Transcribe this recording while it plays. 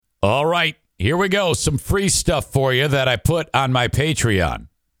All right, here we go. Some free stuff for you that I put on my Patreon.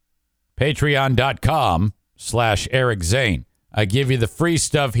 Patreon.com/Eric Zane. I give you the free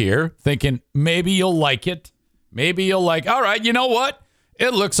stuff here, thinking maybe you'll like it. Maybe you'll like, all right, you know what?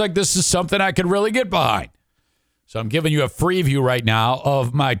 It looks like this is something I could really get behind. So I'm giving you a free view right now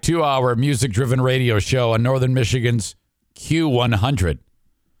of my 2-hour music-driven radio show on Northern Michigan's Q100.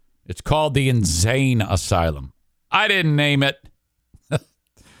 It's called the InZane Asylum. I didn't name it.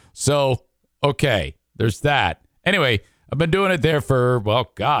 So, okay, there's that. Anyway, I've been doing it there for,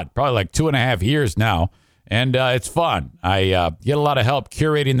 probably like 2.5 years now. And it's fun. I get a lot of help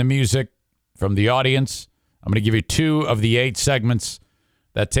curating the music from the audience. I'm going to give you 2 of the 8 segments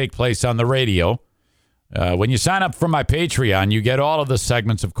that take place on the radio. When you sign up for my Patreon, you get all of the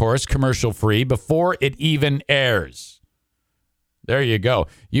segments, of course, commercial-free before it even airs. There you go.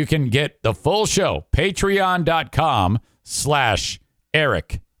 You can get the full show,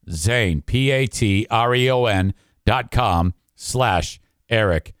 patreon.com/Eric Zane,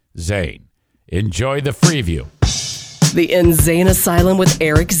 patreon.com/Eric Zane. Enjoy the Freeview. The InZane Asylum with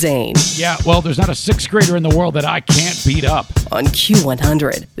Eric Zane. Yeah, well, there's not a 6th grader in the world that I can't beat up. On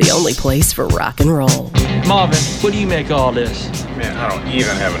Q100, the only place for rock and roll. Marvin, what do you make of all this? Man, I don't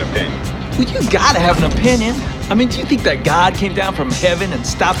even have an opinion. Well, you gotta have an opinion. I mean, do you think that God came down from heaven and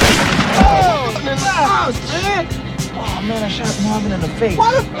stopped it? Oh, in the house, man! Oh, man, I shot Marvin in the face.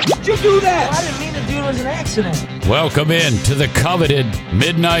 Why the f*** did you do that? I didn't mean to do it. It was an accident. Welcome in to the coveted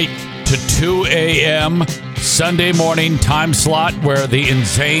midnight to 2 a.m. Sunday morning time slot where the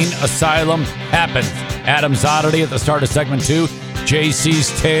InZane Asylum happens. Adam's Oddity at the start of segment 2.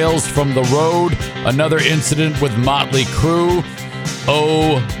 JC's Tales from the Road. Another incident with Motley Crue.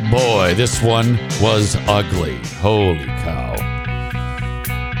 Oh boy, this one was ugly. Holy cow.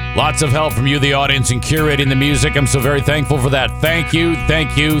 Lots of help from you, the audience, in curating the music. I'm so very thankful for that. Thank you,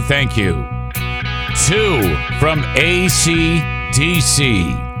 thank you, thank you. 2 from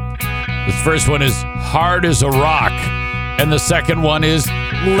AC/DC. The first one is Hard as a Rock, and the second one is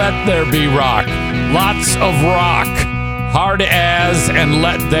Let There Be Rock. Lots of rock. Hard as and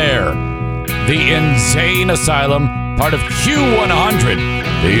let there. The InZane Asylum, part of Q100,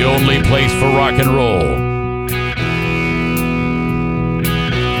 the only place for rock and roll.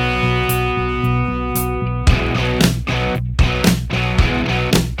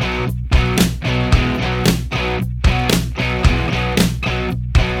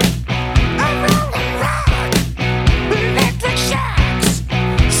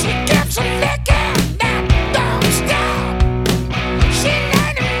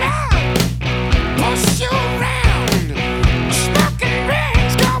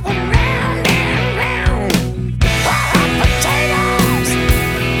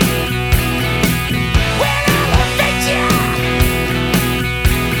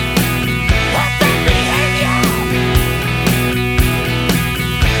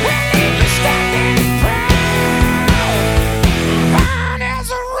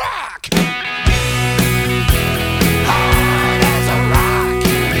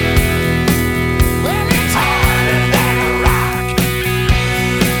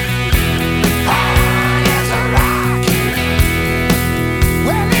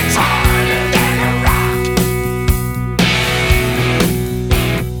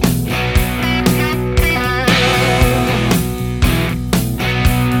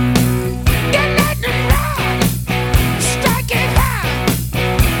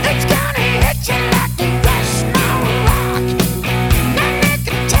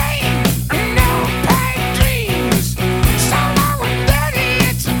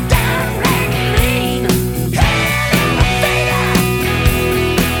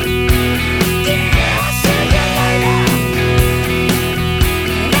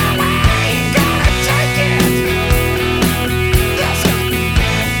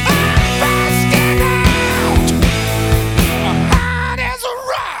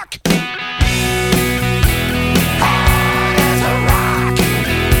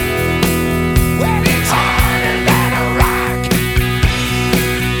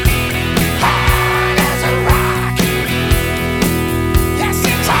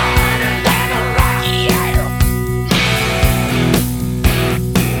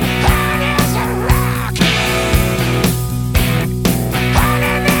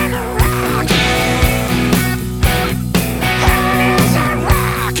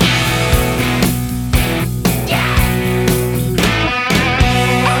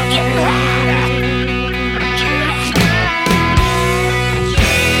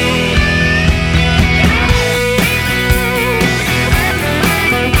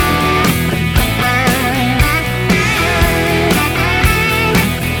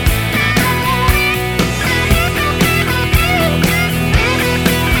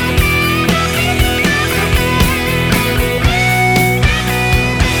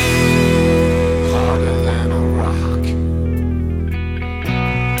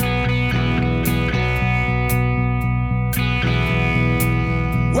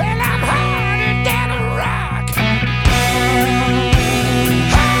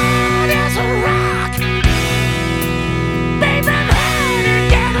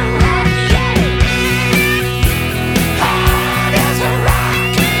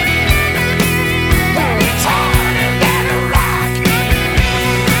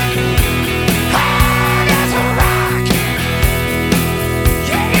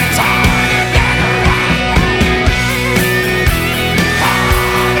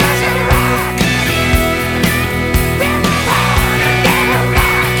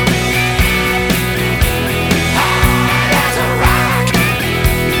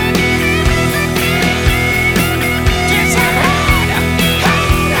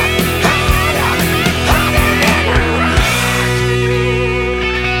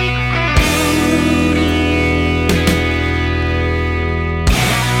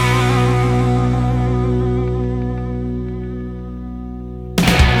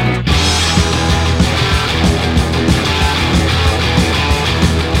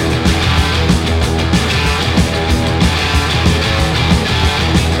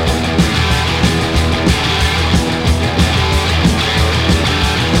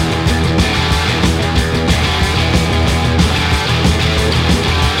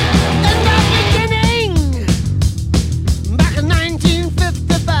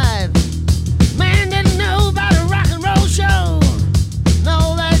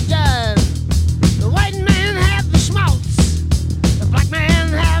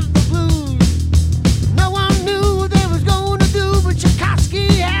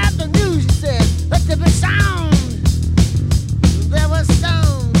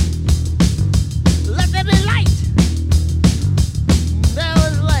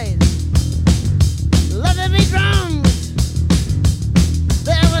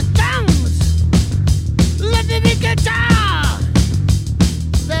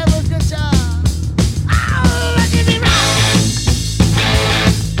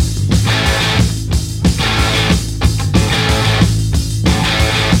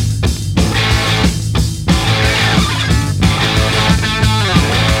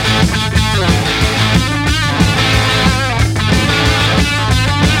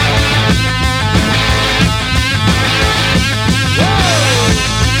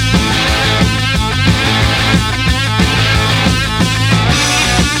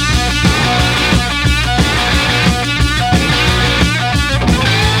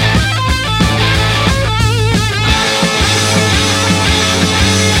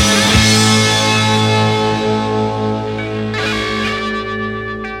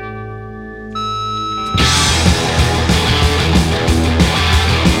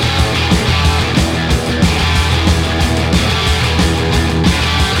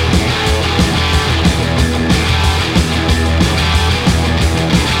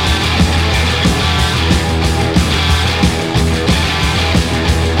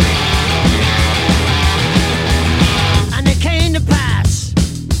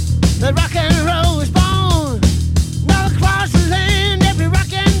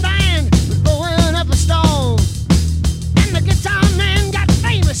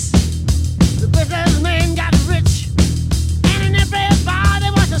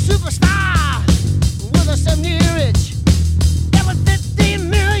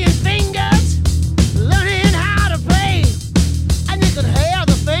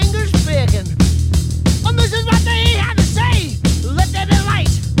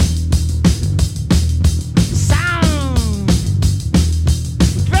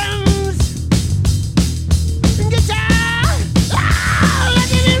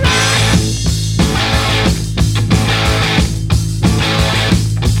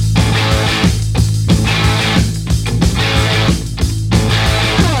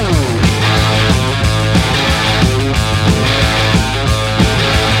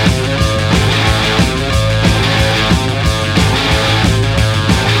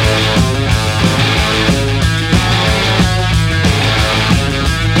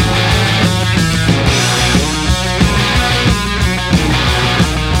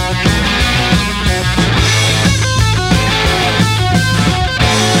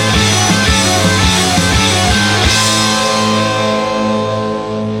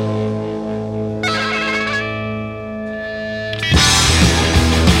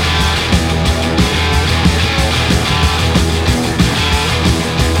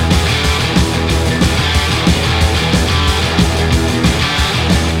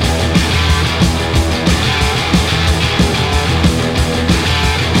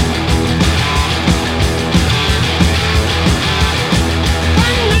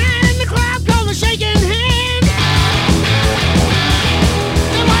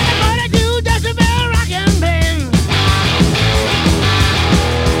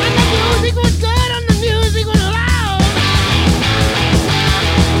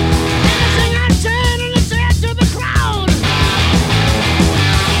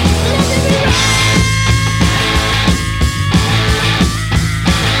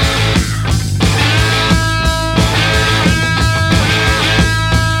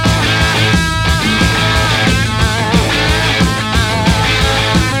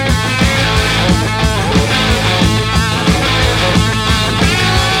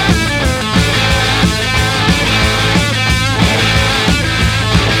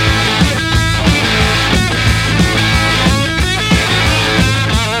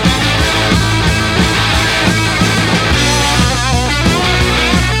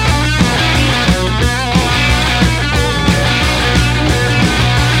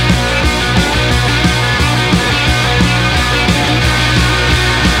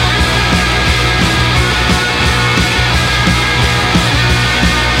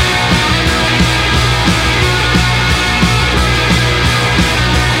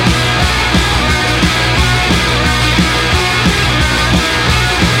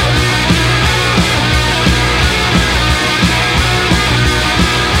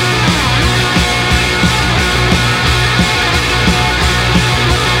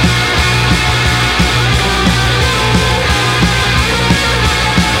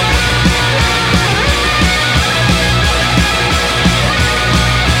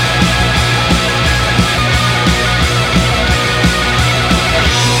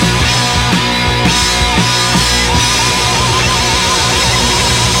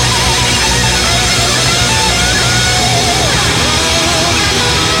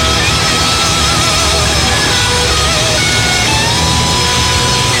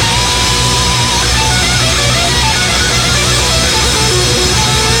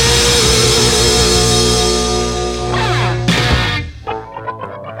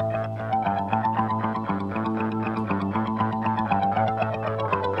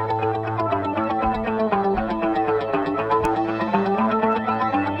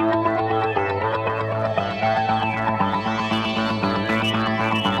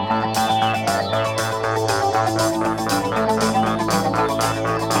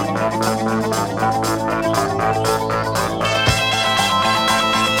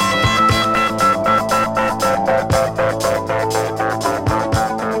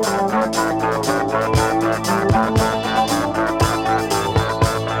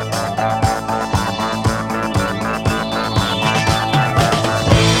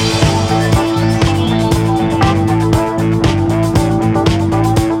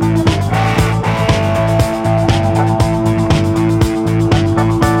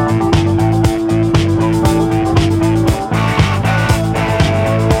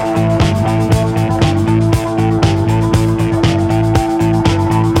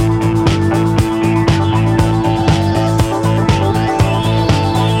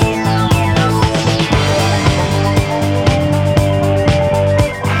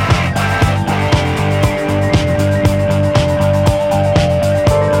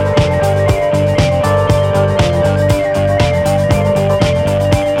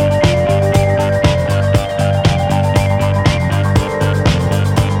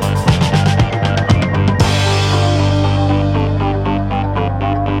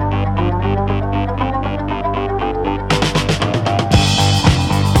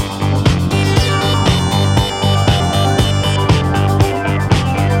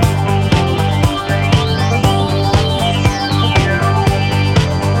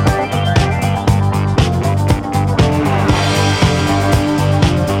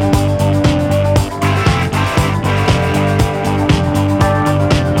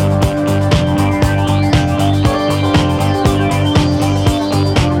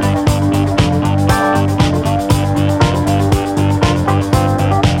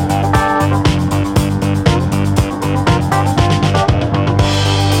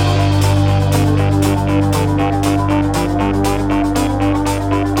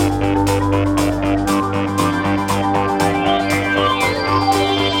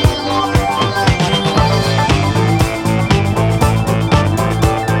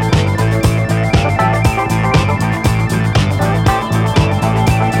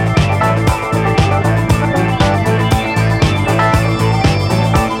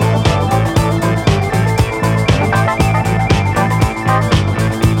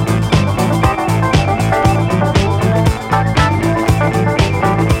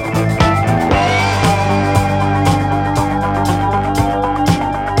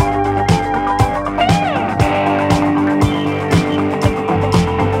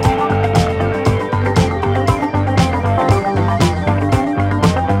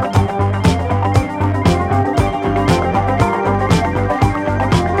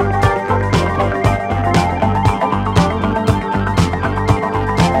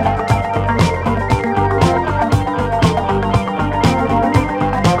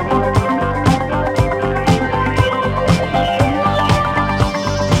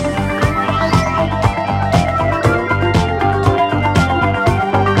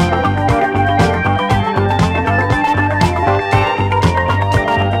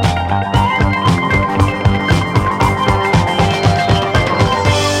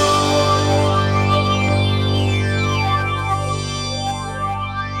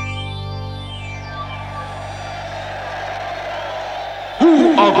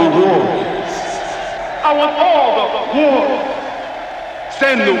 I want all the warriors.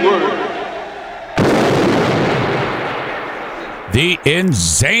 Send the word. The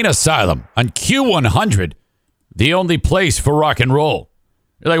InZane Asylum on Q100, the only place for rock and roll.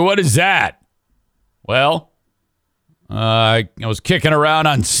 You're like, what is that? Well, I was kicking around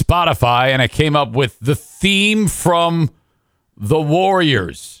on Spotify and I came up with the theme from The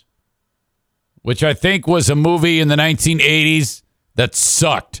Warriors, which I think was a movie in the 1980s that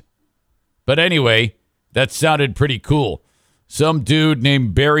sucked. But anyway, that sounded pretty cool. Some dude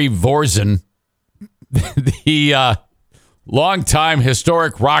named Barry Vorzin, the longtime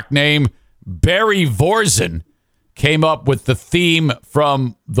historic rock name Barry Vorzin, came up with the theme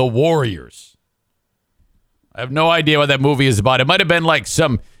from The Warriors. I have no idea what that movie is about. It might have been like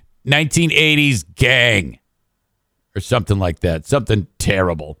some 1980s gang or something like that. Something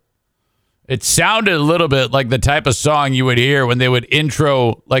terrible. It sounded a little bit like the type of song you would hear when they would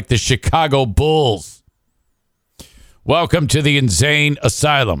intro like the Chicago Bulls. Welcome to the InZane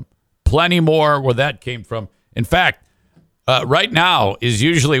Asylum. Plenty more where that came from. In fact, right now is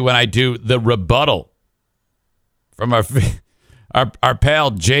usually when I do the rebuttal from our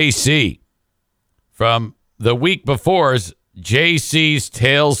pal JC. From the week before's JC's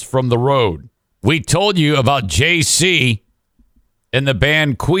Tales from the Road. We told you about JC and the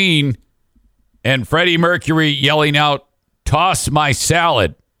band Queen and Freddie Mercury yelling out, "Toss my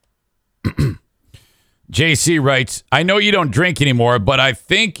salad." JC writes, "I know you don't drink anymore, but I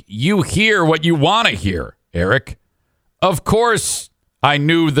think you hear what you want to hear, Eric. Of course, I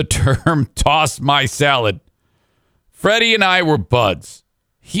knew the term toss my salad. Freddie and I were buds.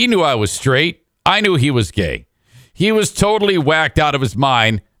 He knew I was straight. I knew he was gay. He was totally whacked out of his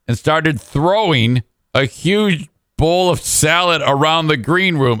mind and started throwing a huge bowl of salad around the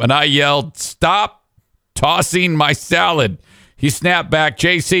green room. And I yelled, 'Stop tossing my salad.' He snapped back,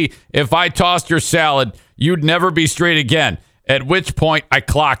 'JC, if I tossed your salad, you'd never be straight again.' At which point I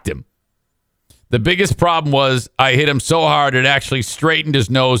clocked him. The biggest problem was I hit him so hard it actually straightened his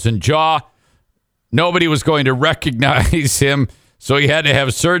nose and jaw. Nobody was going to recognize him, so he had to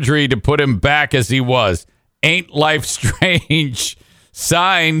have surgery to put him back as he was. Ain't life strange?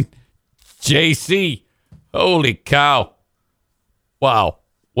 Signed, JC." Holy cow. Wow.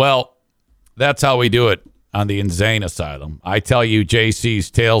 Well, that's how we do it on the InZane Asylum. I tell you JC's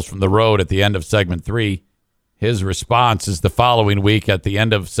Tales from the Road at the end of segment 3. His response is the following week at the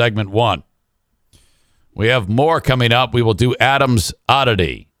end of segment 1. We have more coming up. We will do Adam's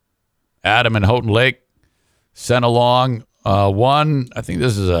Oddity. Adam in Houghton Lake sent along one. I think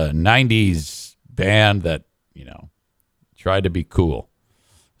this is a 90s band that, tried to be cool.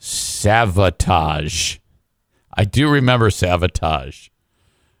 Savatage. I do remember Savatage.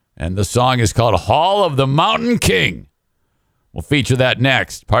 And the song is called Hall of the Mountain King. We'll feature that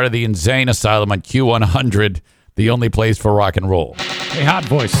next. Part of the InZane Asylum on Q100, the only place for rock and roll. Hey, Hot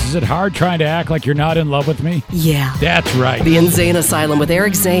Voice, is it hard trying to act like you're not in love with me? Yeah. That's right. The InZane Asylum with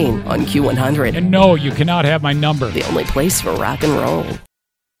Eric Zane on Q100. And no, you cannot have my number. The only place for rock and roll.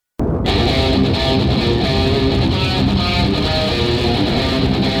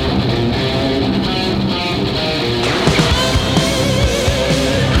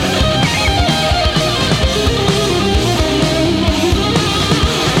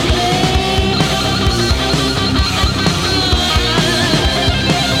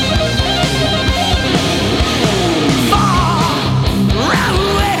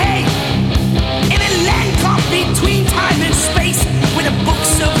 Between time and space, with a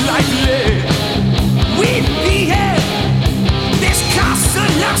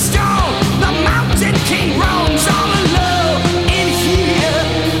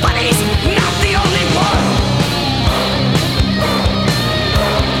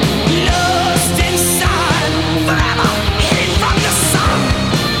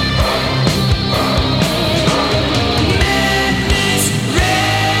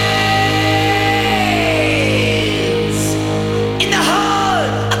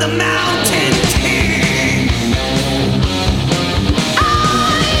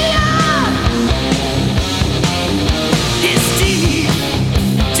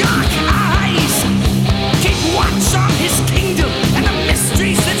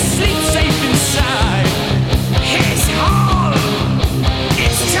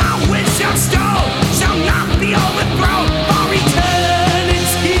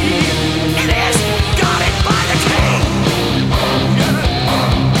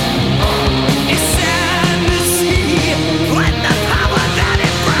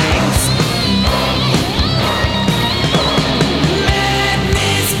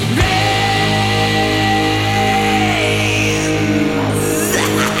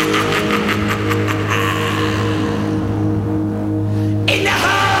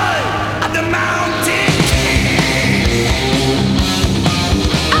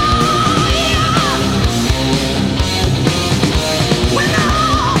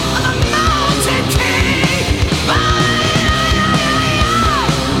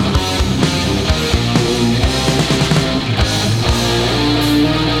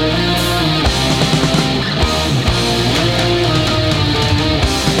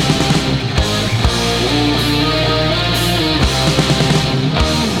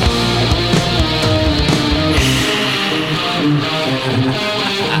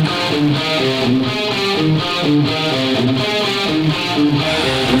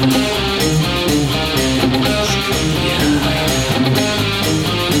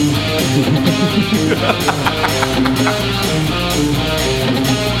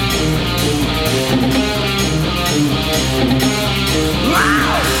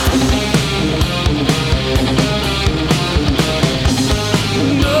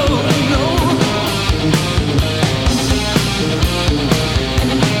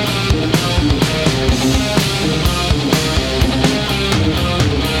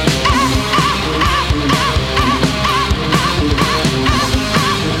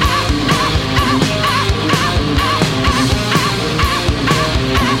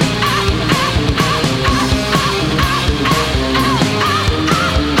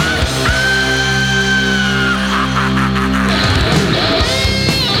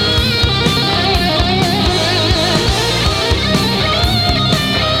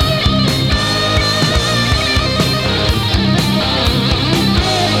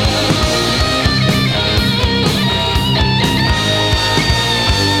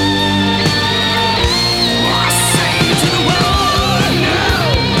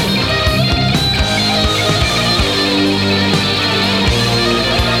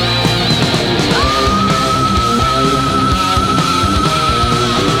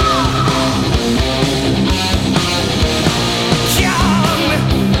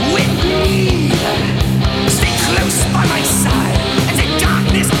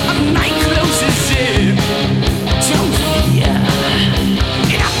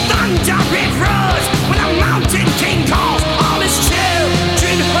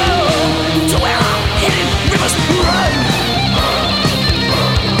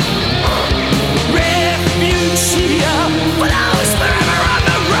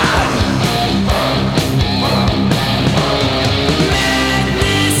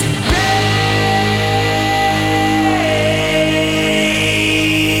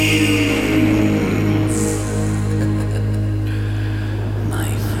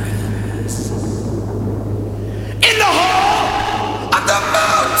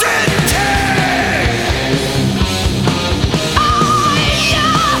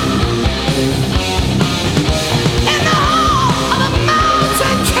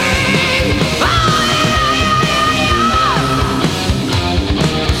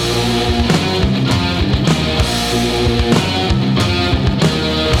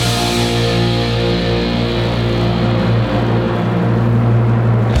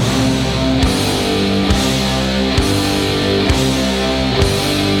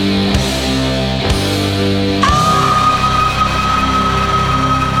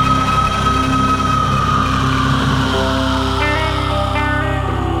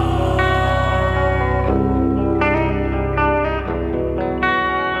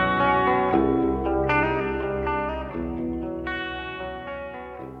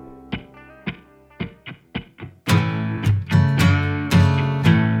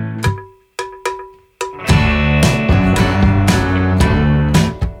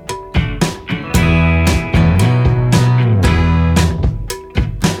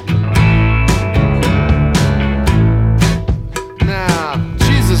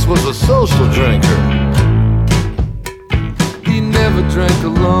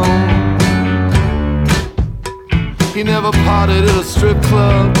He never partied at a strip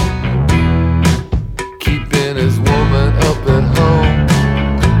club, keeping his woman up at home,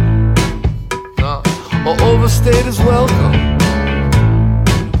 or overstayed his welcome,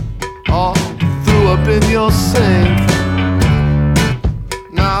 or threw up in your sink.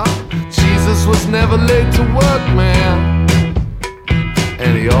 Nah, Jesus was never late to work, man,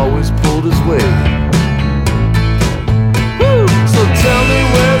 and he always pulled his weight. Woo! So tell me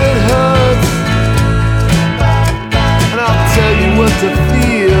where it hurts, and I'll tell you what to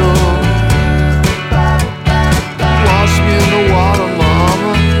feel. Wash me in the water,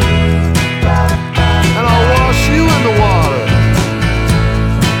 mama, and I'll wash you in the water.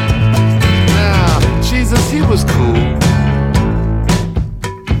 Now, Jesus, he was cool.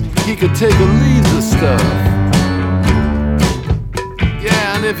 He could take or leave the stuff.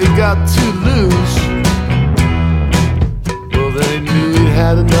 Yeah, and if he got too loose, well, then he knew he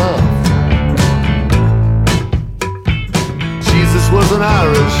had enough. Jesus wasn't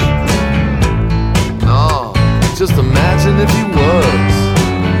Irish. No, just imagine if he was.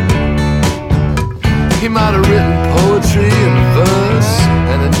 He might have written poetry in verse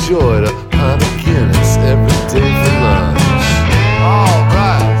and enjoyed a pint of Guinness every day for lunch. All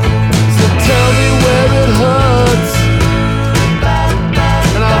right, so tell me where it hurts,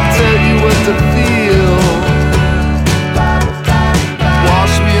 and I'll tell you what to feel.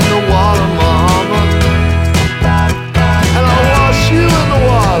 Wash me in the water, mama, and I'll wash you in the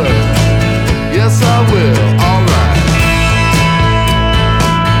water. Yes, I will. All right.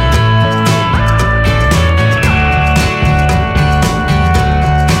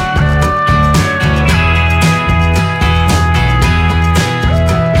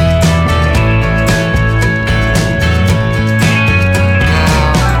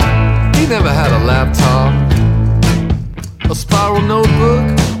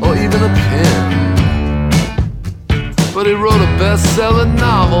 best-selling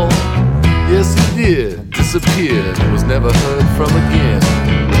novel. Yes, he did. Disappeared and was never heard from again.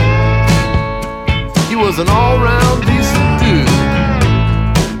 He was an all-round decent dude,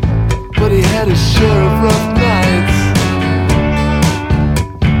 but he had his share of rough nights.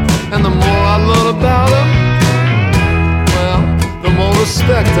 And the more I learn about him, well, the more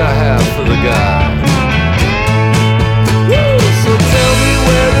respect I have for the guy. Woo! So tell me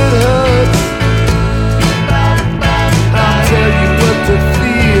where it hurts, I'll tell you what to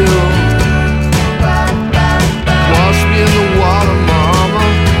feel. Wash me in the water, mama,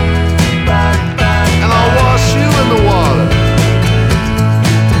 and I'll wash you in the water.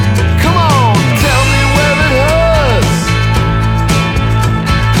 Come on, tell me where it hurts,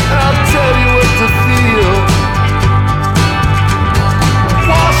 and I'll tell you what to feel.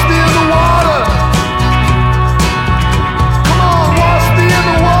 Wash me in the water. Come on, wash me in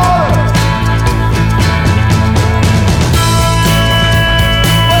the water.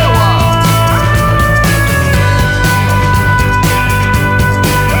 Wait a while.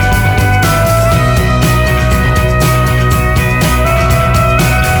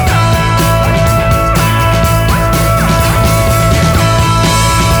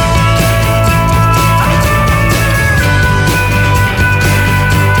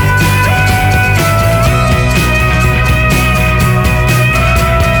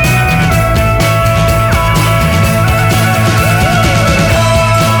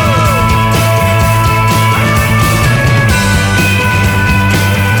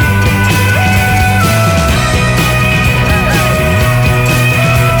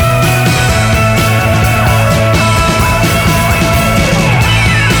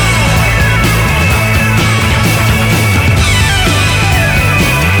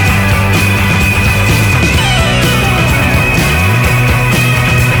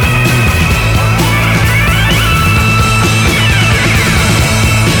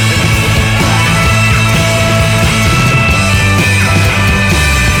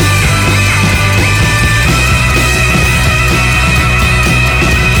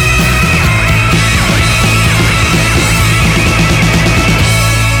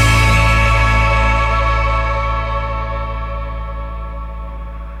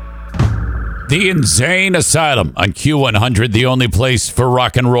 The InZane Asylum on Q100, the only place for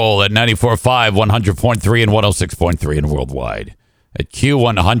rock and roll at 94.5, 100.3, and 106.3 and worldwide at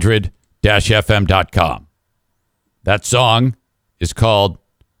Q100-FM.com. That song is called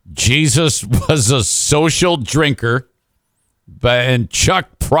Jesus Was a Social Drinker, and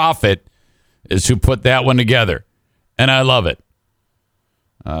Chuck Prophet is who put that one together, and I love it.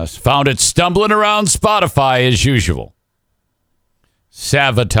 Found it stumbling around Spotify as usual.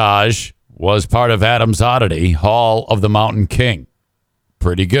 Sabotage was part of Adam's Oddity, Hall of the Mountain King.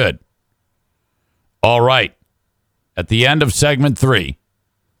 Pretty good. All right. At the end of segment 3,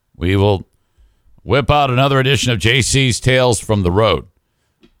 we will whip out another edition of JC's Tales from the Road.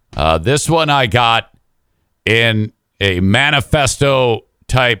 This one I got in a manifesto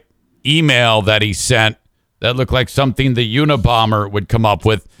type email that he sent that looked like something the Unabomber would come up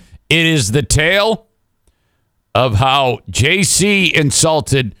with. It is the tale of how JC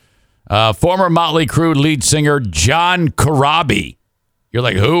insulted former Motley Crue lead singer John Corabi. You're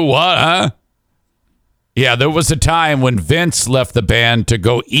like, who, what, huh? Yeah, there was a time when Vince left the band to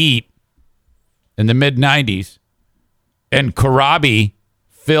go eat in the mid-90s, and Corabi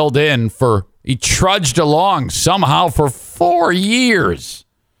filled in he trudged along somehow for 4 years.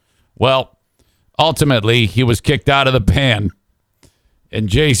 Well, ultimately, he was kicked out of the band, and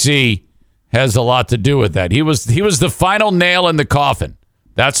JC has a lot to do with that. He was the final nail in the coffin.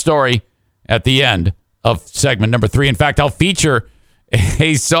 That story at the end of segment number 3. In fact, I'll feature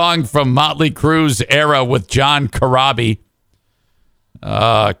a song from Motley Crue's era with John Corabi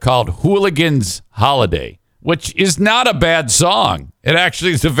called Hooligan's Holiday, which is not a bad song. It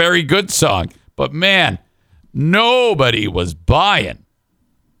actually is a very good song. But man, nobody was buying.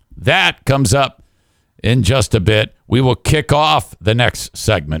 That comes up in just a bit. We will kick off the next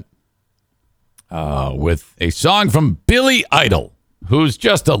segment with a song from Billy Idol, who's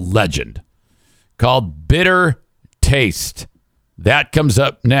just a legend, called Bitter Taste. That comes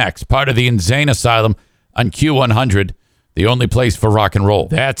up next, part of the InZane Asylum on Q100, the only place for rock and roll.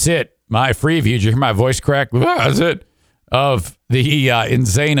 That's it. My Freeview. Did you hear my voice crack? That's it. Of the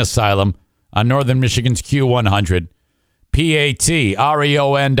InZane Asylum on Northern Michigan's Q100.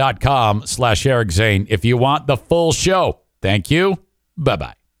 patreon.com/Eric Zane if you want the full show. Thank you.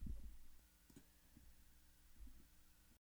 Bye-bye.